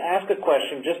you'd like to ask a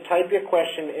question, just type your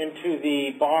question into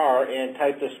the bar and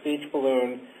type the speech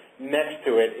balloon next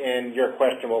to it, and your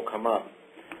question will come up.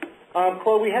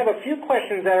 Claude, we have a few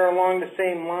questions that are along the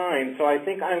same line, so I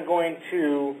think I'm going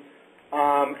to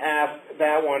ask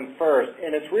that one first.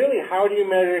 And it's really, how do you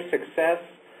measure success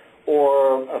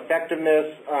or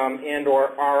effectiveness and or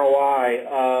ROI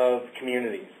of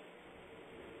communities?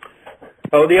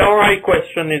 Oh, the ROI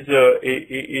question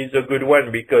is a good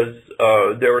one because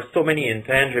there are so many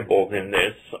intangibles in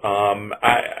this.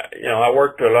 I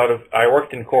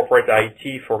worked in corporate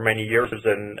IT for many years,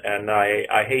 and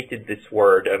I hated this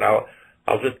word. And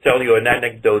I'll just tell you an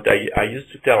anecdote.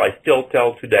 I still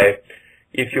tell today.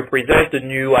 If you present a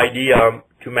new idea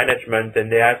to management and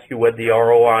they ask you what the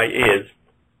ROI is,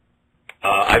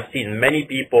 I've seen many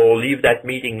people leave that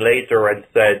meeting later and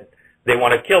said they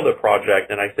want to kill the project.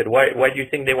 And I said, why do you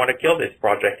think they want to kill this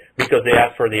project? Because they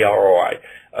asked for the ROI.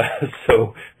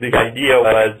 So the idea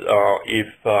was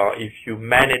if you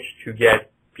manage to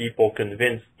get people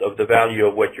convinced of the value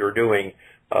of what you're doing,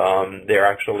 they're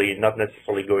actually not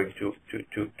necessarily going to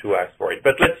ask for it.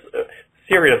 But let's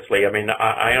seriously, I mean,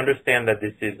 I understand that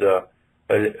this is a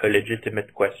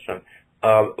legitimate question.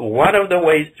 One of the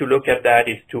ways to look at that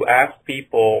is to ask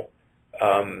people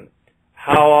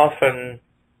how often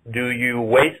do you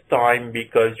waste time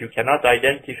because you cannot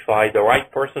identify the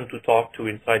right person to talk to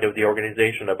inside of the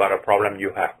organization about a problem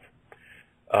you have.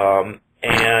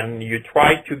 And you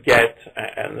try to get,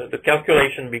 and the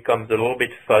calculation becomes a little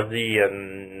bit fuzzy,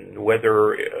 and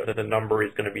whether the number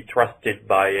is going to be trusted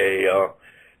by a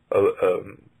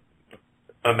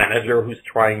manager who's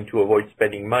trying to avoid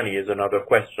spending money is another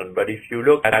question. But if you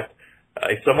look at,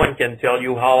 if someone can tell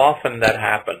you how often that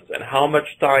happens and how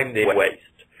much time they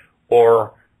waste,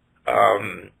 or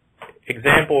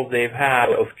examples they've had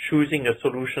of choosing a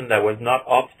solution that was not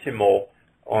optimal,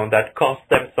 that cost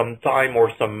them some time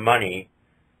or some money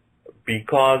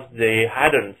because they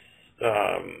hadn't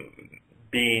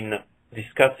been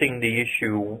discussing the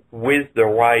issue with the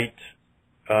right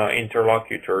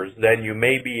interlocutors, then you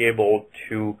may be able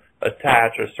to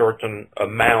attach a certain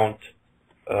amount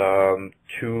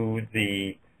to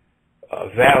the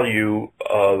value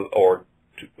of, or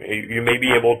you may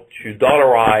be able to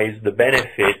dollarize the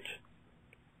benefit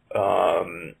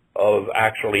of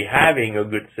actually having a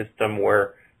good system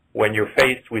where when you're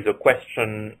faced with a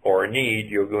question or a need,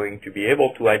 you're going to be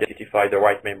able to identify the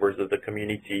right members of the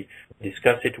community,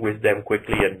 discuss it with them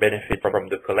quickly, and benefit from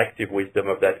the collective wisdom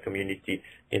of that community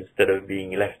instead of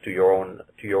being left to your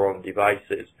own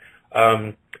devices.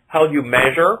 How do you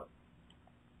measure?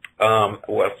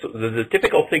 Well, so the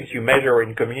typical things you measure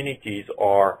in communities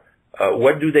are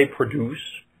what do they produce,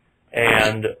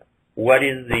 and what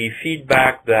is the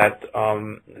feedback that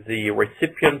the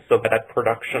recipients of that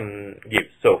production give.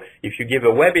 So if you give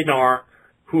a webinar,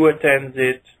 who attends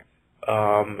it,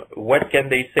 what can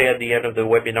they say at the end of the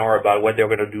webinar about what they're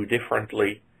going to do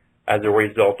differently as a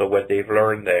result of what they've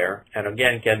learned there, and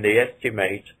again, can they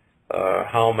estimate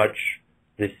how much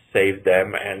this saved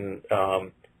them. And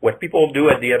what people do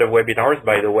at the end of webinars,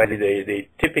 by the way, they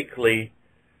typically,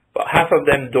 half of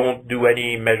them don't do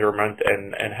any measurement,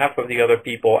 and half of the other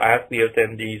people ask the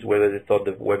attendees whether they thought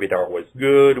the webinar was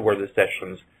good, were the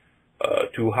sessions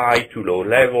too high, too low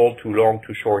level, too long,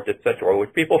 too short, etc.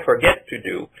 What people forget to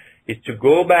do is to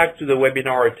go back to the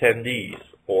webinar attendees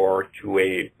or to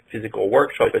a physical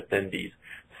workshop attendees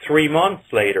 3 months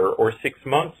later or 6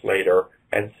 months later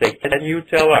and say, can you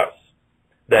tell us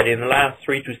that in the last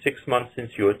 3 to 6 months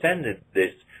since you attended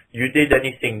this, you did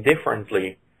anything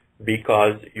differently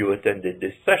because you attended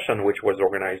this session, which was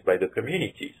organized by the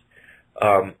communities?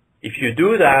 If you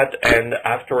do that, and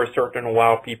after a certain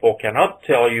while people cannot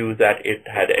tell you that it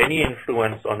had any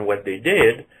influence on what they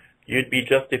did, you'd be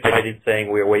justified in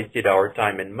saying we wasted our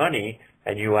time and money,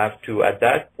 and you have to, at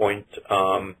that point,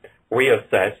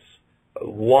 reassess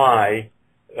why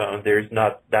there's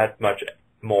not that much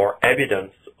more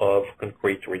evidence of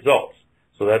concrete results.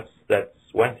 So that's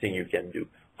one thing you can do.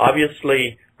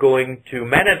 Obviously, going to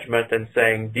management and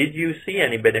saying, did you see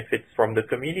any benefits from the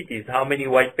communities? How many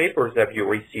white papers have you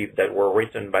received that were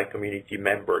written by community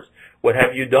members? What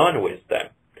have you done with them?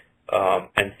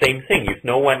 And same thing, if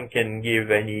no one can give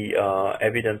any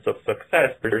evidence of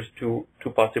success, there's two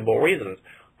possible reasons.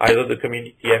 Either the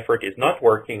community effort is not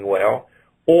working well,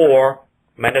 or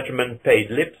management paid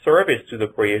lip service to the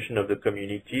creation of the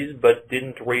communities, but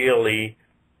didn't really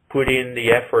put in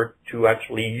the effort to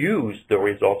actually use the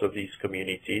result of these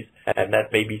communities, and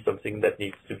that may be something that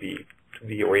needs to be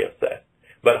reassessed.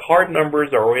 But hard numbers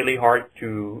are really hard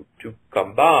to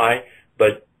come by,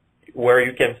 but where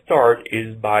you can start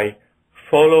is by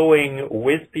following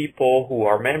with people who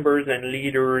are members and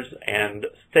leaders and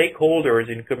stakeholders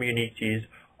in communities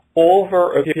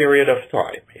over a period of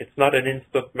time. It's not an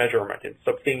instant measurement. It's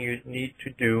something you need to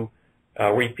do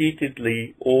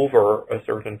repeatedly over a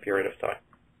certain period of time.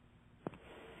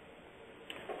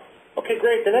 Okay,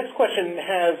 great. The next question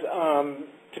has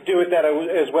to do with that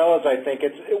as well, as I think.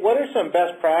 It's what are some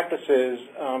best practices?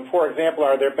 For example,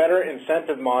 are there better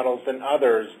incentive models than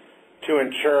others to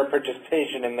ensure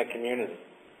participation in the community?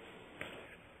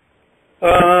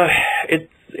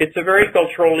 It's a very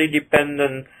culturally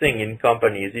dependent thing in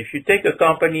companies. If you take a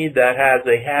company that has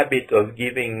a habit of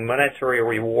giving monetary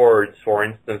rewards, for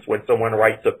instance, when someone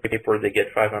writes a paper, they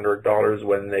get $500.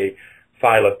 When they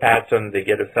file a patent, they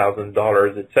get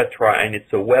 $1,000, etc., and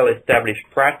it's a well-established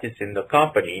practice in the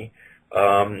company,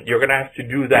 you're going to have to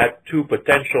do that too,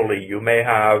 potentially. You may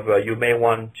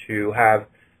want to have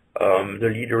the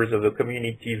leaders of the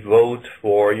community vote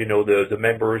for, the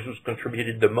members who's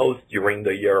contributed the most during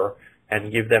the year and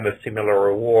give them a similar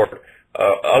reward.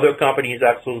 Other companies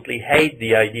absolutely hate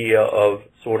the idea of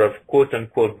sort of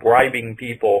quote-unquote bribing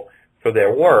people for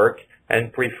their work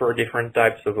and prefer different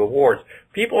types of awards.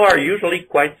 People are usually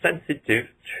quite sensitive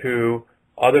to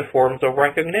other forms of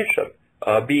recognition.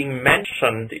 Being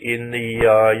mentioned in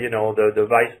the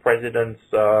vice president's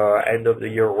end of the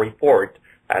year report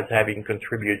as having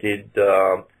contributed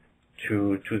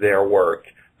to their work,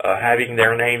 having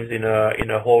their names in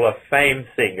a Hall of Fame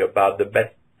thing about the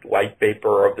best white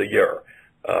paper of the year,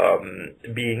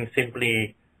 being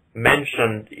simply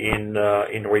mentioned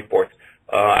in reports.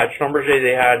 At Schlumberger,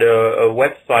 they had a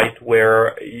website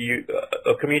where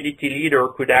a community leader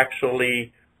could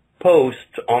actually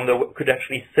could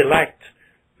actually select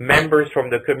members from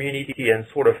the community and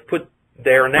sort of put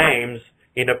their names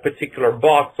in a particular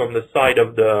box on the side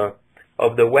of the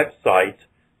website.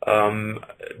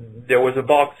 There was a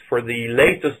box for the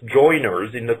latest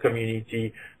joiners in the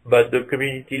community, but the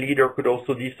community leader could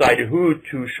also decide who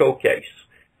to showcase.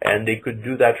 And they could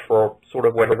do that for sort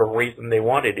of whatever reason they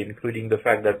wanted, including the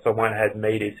fact that someone had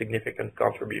made a significant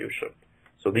contribution.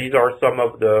 So these are some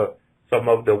of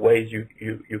the ways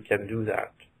you can do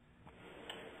that.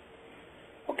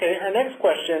 Okay, our next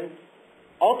question.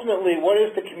 Ultimately, what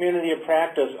is the community of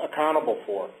practice accountable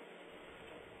for?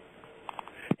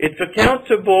 It's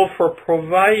accountable for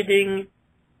providing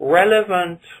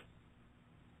relevant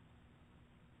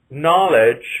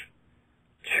knowledge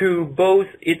to both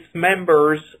its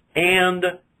members and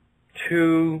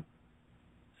to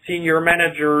senior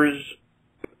managers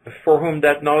for whom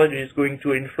that knowledge is going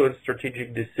to influence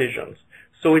strategic decisions.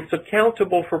 So it's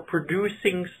accountable for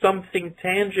producing something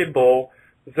tangible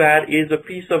that is a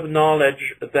piece of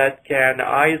knowledge that can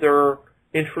either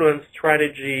influence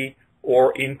strategy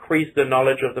or increase the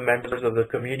knowledge of the members of the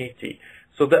community.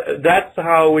 So that's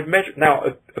how it measures. Now,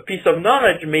 a piece of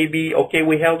knowledge may be, okay,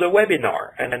 we held a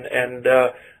webinar, and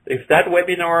if that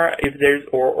webinar, if there's,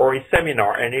 or a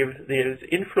seminar, and if there's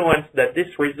influence that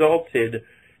this resulted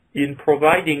in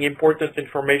providing important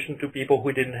information to people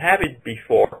who didn't have it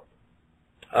before,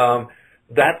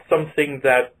 that's something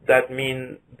that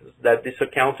means that this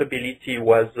accountability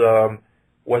was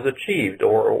achieved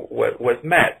or was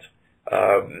met.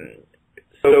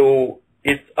 So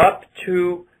it's up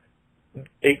to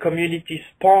a community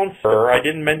sponsor. I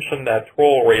didn't mention that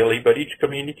role really, but each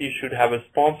community should have a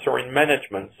sponsor in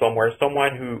management somewhere,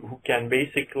 someone who can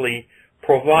basically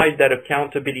provide that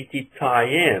accountability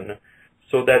tie-in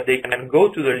so that they can go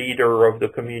to the leader of the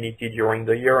community during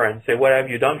the year and say, what have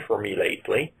you done for me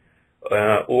lately?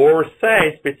 Or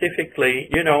say specifically,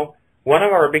 you know, one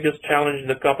of our biggest challenges in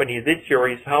the company this year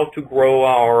is how to grow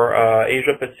our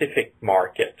Asia-Pacific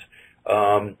market.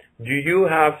 Do you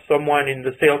have someone in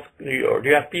the sales, or do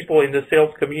you have people in the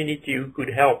sales community who could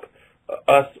help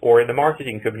us, or in the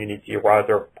marketing community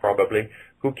rather probably,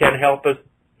 who can help us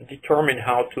determine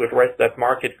how to address that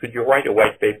market? Could you write a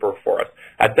white paper for us?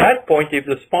 At that point, if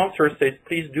the sponsor says,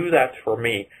 please do that for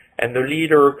me, and the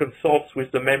leader consults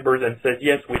with the members and says,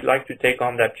 yes, we'd like to take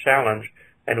on that challenge,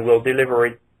 and we'll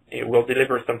deliver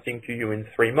something to you in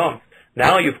 3 months.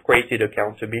 Now you've created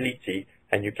accountability,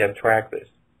 and you can track this.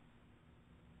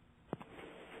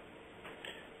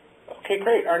 Okay,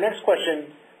 great. Our next question,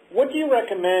 what do you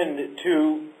recommend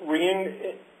to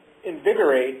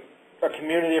reinvigorate a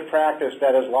community of practice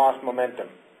that has lost momentum?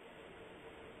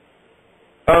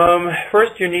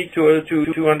 First, you need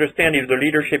to understand if the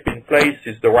leadership in place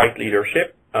is the right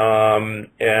leadership, and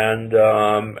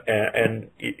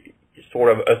sort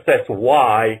of assess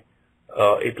why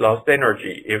it lost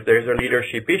energy. If there's a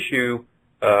leadership issue,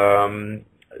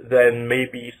 then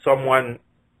maybe someone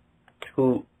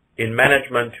who in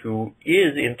management who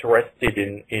is interested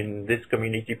in this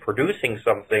community producing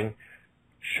something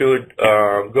should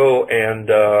go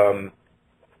and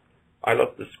I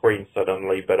lost the screen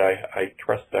suddenly, but I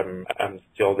trust I'm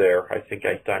still there. I think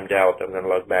I timed out. I'm going to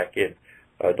log back in.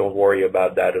 Don't worry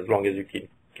about that. As long as you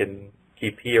can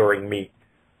keep hearing me,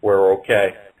 we're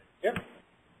okay. Yep.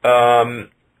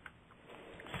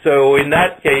 So in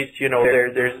that case, you know,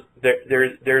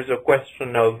 there's a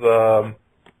question of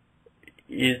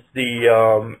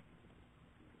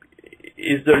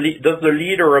does the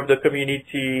leader of the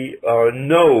community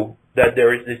know that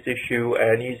there is this issue,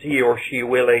 and is he or she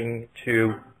willing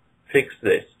to fix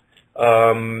this?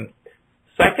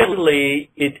 Secondly,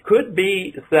 it could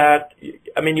be that,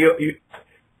 I mean,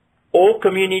 all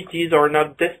communities are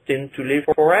not destined to live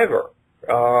forever.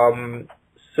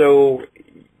 So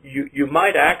you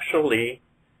might actually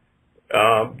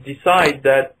decide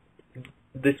that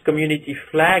this community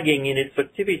flagging in its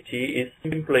activity is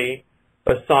simply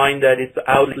a sign that it's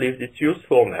outlived its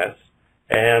usefulness,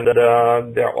 and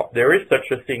there is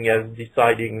such a thing as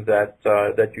deciding that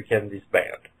you can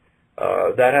disband.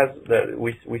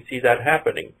 We see that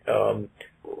happening.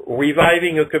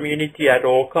 Reviving a community at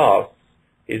all costs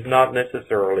is not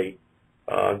necessarily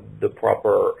the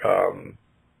proper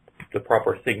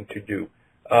thing to do.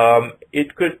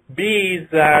 It could be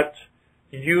that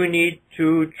you need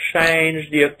to change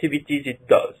the activities it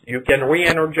does. You can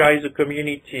re-energize a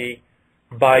community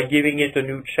by giving it a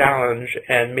new challenge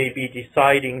and maybe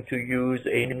deciding to use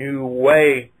a new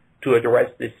way to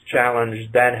address this challenge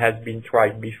than has been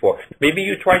tried before. Maybe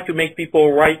you try to make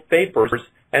people write papers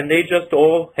and they just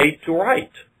all hate to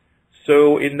write.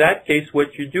 So in that case,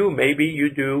 what you do, maybe you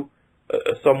do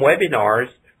some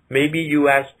webinars. Maybe you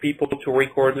ask people to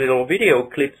record little video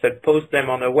clips and post them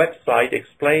on a website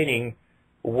explaining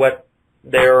what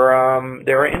their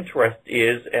interest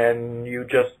is, and you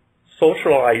just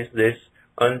socialize this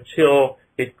until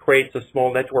it creates a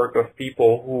small network of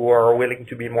people who are willing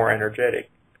to be more energetic.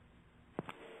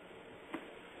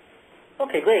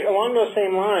 Okay, great. Along those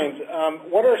same lines,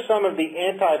 what are some of the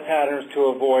anti-patterns to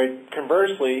avoid?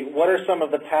 Conversely, what are some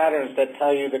of the patterns that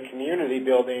tell you the community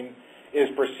building is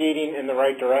proceeding in the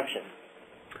right direction?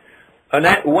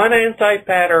 One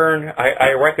anti-pattern,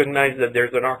 I recognize that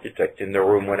there's an architect in the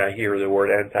room when I hear the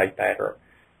word anti-pattern.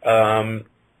 An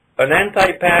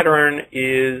anti-pattern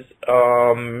is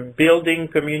building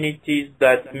communities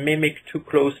that mimic too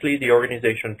closely the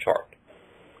organization chart.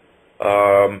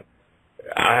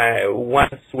 I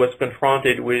once was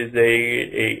confronted with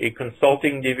a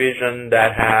consulting division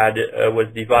that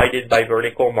was divided by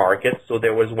vertical markets. So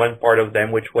there was one part of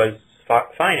them which was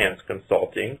finance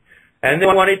consulting, and they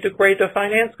wanted to create a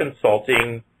finance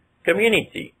consulting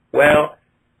community. Well,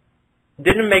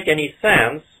 didn't make any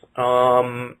sense.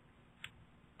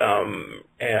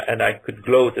 and I could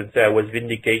gloat and say I was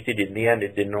vindicated. In the end,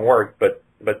 it didn't work, but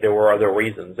there were other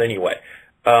reasons anyway.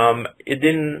 It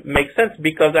didn't make sense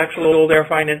because actually all their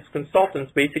finance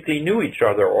consultants basically knew each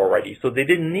other already, so they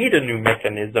didn't need a new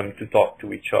mechanism to talk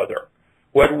to each other.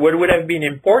 What would have been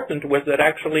important was that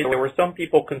actually there were some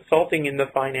people consulting in the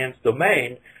finance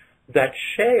domain that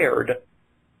shared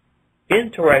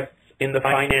interests in the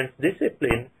finance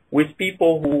discipline with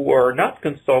people who were not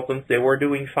consultants. They were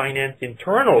doing finance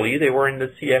internally. They were in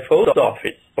the CFO's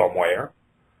office somewhere,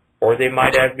 or they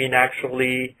might have been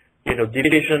actually,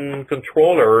 division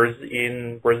controllers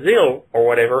in Brazil or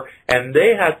whatever, and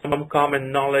they had some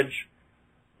common knowledge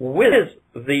with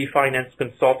the finance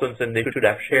consultants, and they should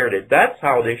have shared it. That's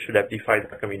how they should have defined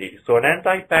the community. So an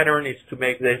anti-pattern is to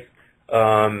make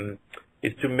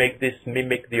this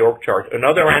mimic the org chart.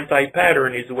 Another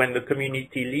anti-pattern is when the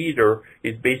community leader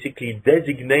is basically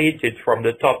designated from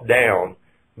the top down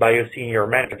by a senior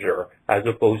manager, as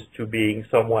opposed to being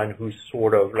someone who's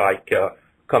sort of like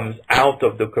comes out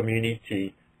of the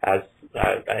community as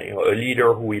a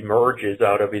leader who emerges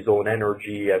out of his own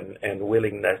energy and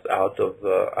willingness out of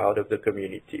the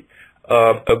community.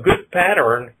 A good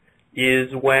pattern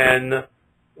is when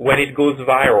it goes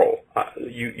viral.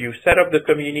 You set up the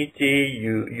community,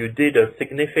 you did a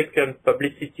significant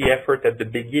publicity effort at the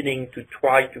beginning to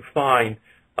try to find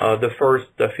the first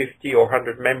 50 or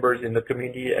 100 members in the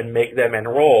community and make them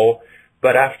enroll,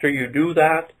 but after you do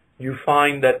that, you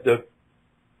find that the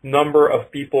number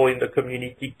of people in the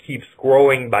community keeps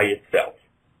growing by itself.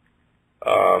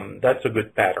 That's a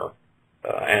good pattern.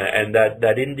 And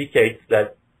that indicates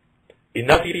that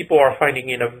enough people are finding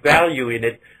enough value in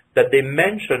it that they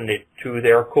mention it to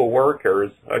their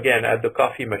coworkers, again, at the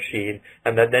coffee machine,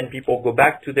 and that then people go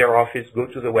back to their office, go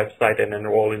to the website, and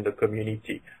enroll in the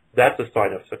community. That's a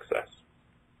sign of success.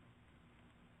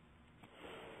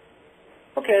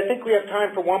 Okay, I think we have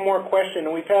time for one more question,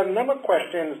 and we've had a number of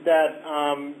questions that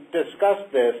discuss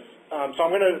this, so I'm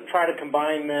going to try to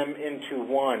combine them into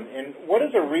one. And what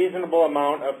is a reasonable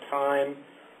amount of time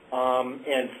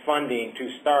and funding to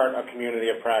start a community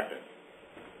of practice?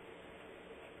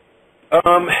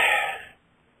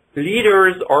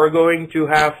 Leaders are going to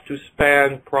have to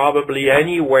spend probably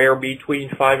anywhere between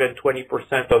 5 and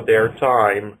 20% of their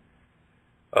time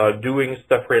doing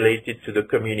stuff related to the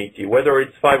community. Whether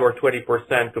it's 5 or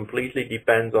 20% completely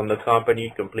depends on the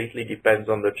company, completely depends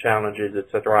on the challenges,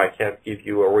 etc. I can't give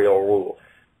you a real rule.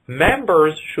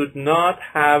 Members should not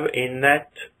have a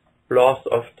net loss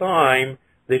of time.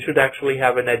 They should actually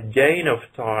have a net gain of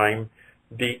time,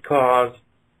 because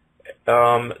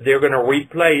they're going to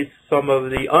replace some of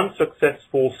the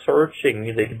unsuccessful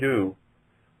searching they do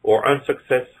or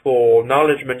unsuccessful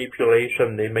knowledge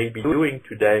manipulation they may be doing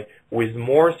today with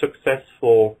more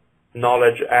successful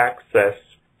knowledge access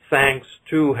thanks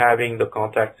to having the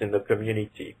contacts in the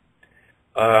community.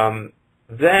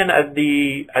 Then at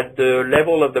the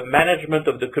level of the management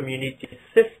of the community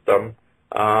system,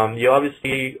 you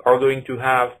obviously are going to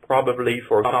have, probably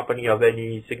for a company of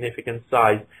any significant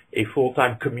size, a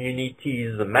full-time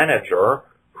communities manager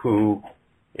who,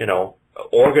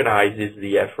 organizes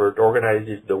the effort,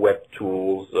 organizes the web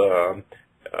tools,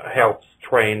 helps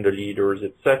train the leaders,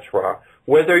 etc.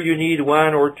 Whether you need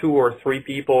 1 or 2 or 3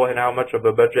 people and how much of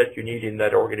a budget you need in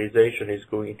that organization is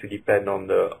going to depend on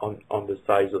the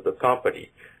size of the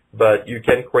company. But you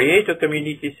can create a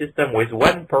community system with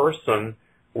 1 person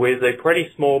with a pretty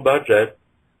small budget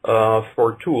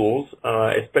for tools,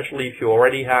 especially if you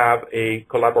already have a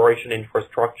collaboration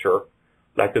infrastructure,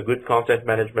 like a good content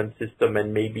management system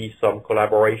and maybe some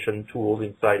collaboration tools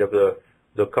inside of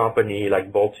the company,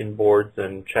 like bulletin boards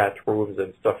and chat rooms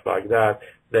and stuff like that.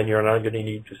 Then you're not going to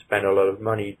need to spend a lot of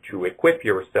money to equip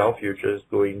yourself. You're just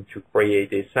going to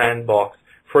create a sandbox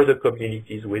for the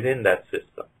communities within that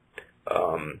system.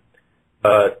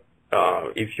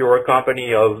 If you're a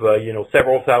company of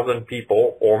several thousand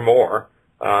people or more,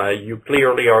 you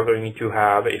clearly are going to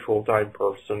have a full-time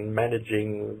person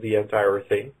managing the entire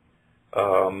thing,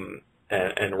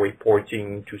 and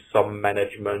reporting to some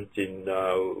management in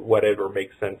whatever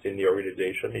makes sense in the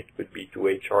organization. It could be to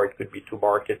HR, it could be to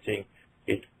marketing.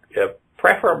 It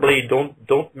preferably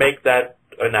don't make that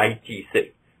an IT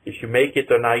thing. If you make it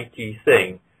an IT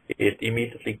thing, it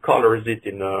immediately colors it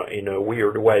in a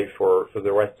weird way for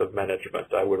the rest of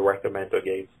management. I would recommend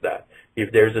against that.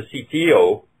 If there's a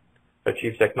CTO, a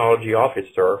Chief Technology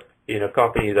Officer, in a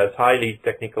company that's highly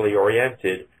technically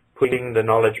oriented, putting the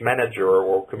knowledge manager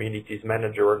or communities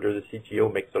manager under the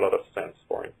CTO makes a lot of sense,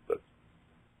 for instance.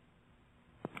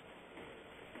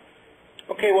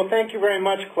 Okay, well, thank you very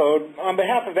much, Claude. On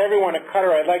behalf of everyone at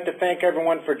Qatar, I'd like to thank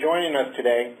everyone for joining us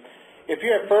today. If you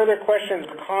have further questions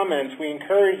or comments, we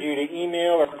encourage you to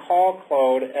email or call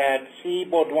Claude at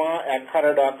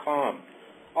cbaudoin@cutter.com.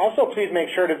 Also, please make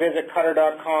sure to visit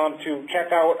cutter.com to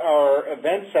check out our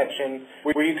events section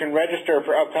where you can register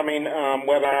for upcoming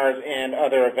webinars and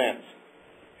other events.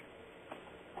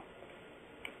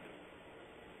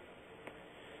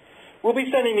 We'll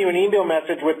be sending you an email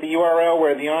message with the URL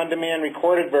where the on-demand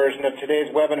recorded version of today's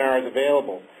webinar is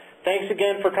available. Thanks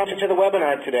again for coming to the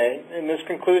webinar today, and this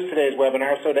concludes today's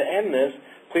webinar. So to end this,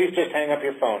 please just hang up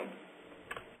your phone.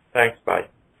 Thanks. Bye.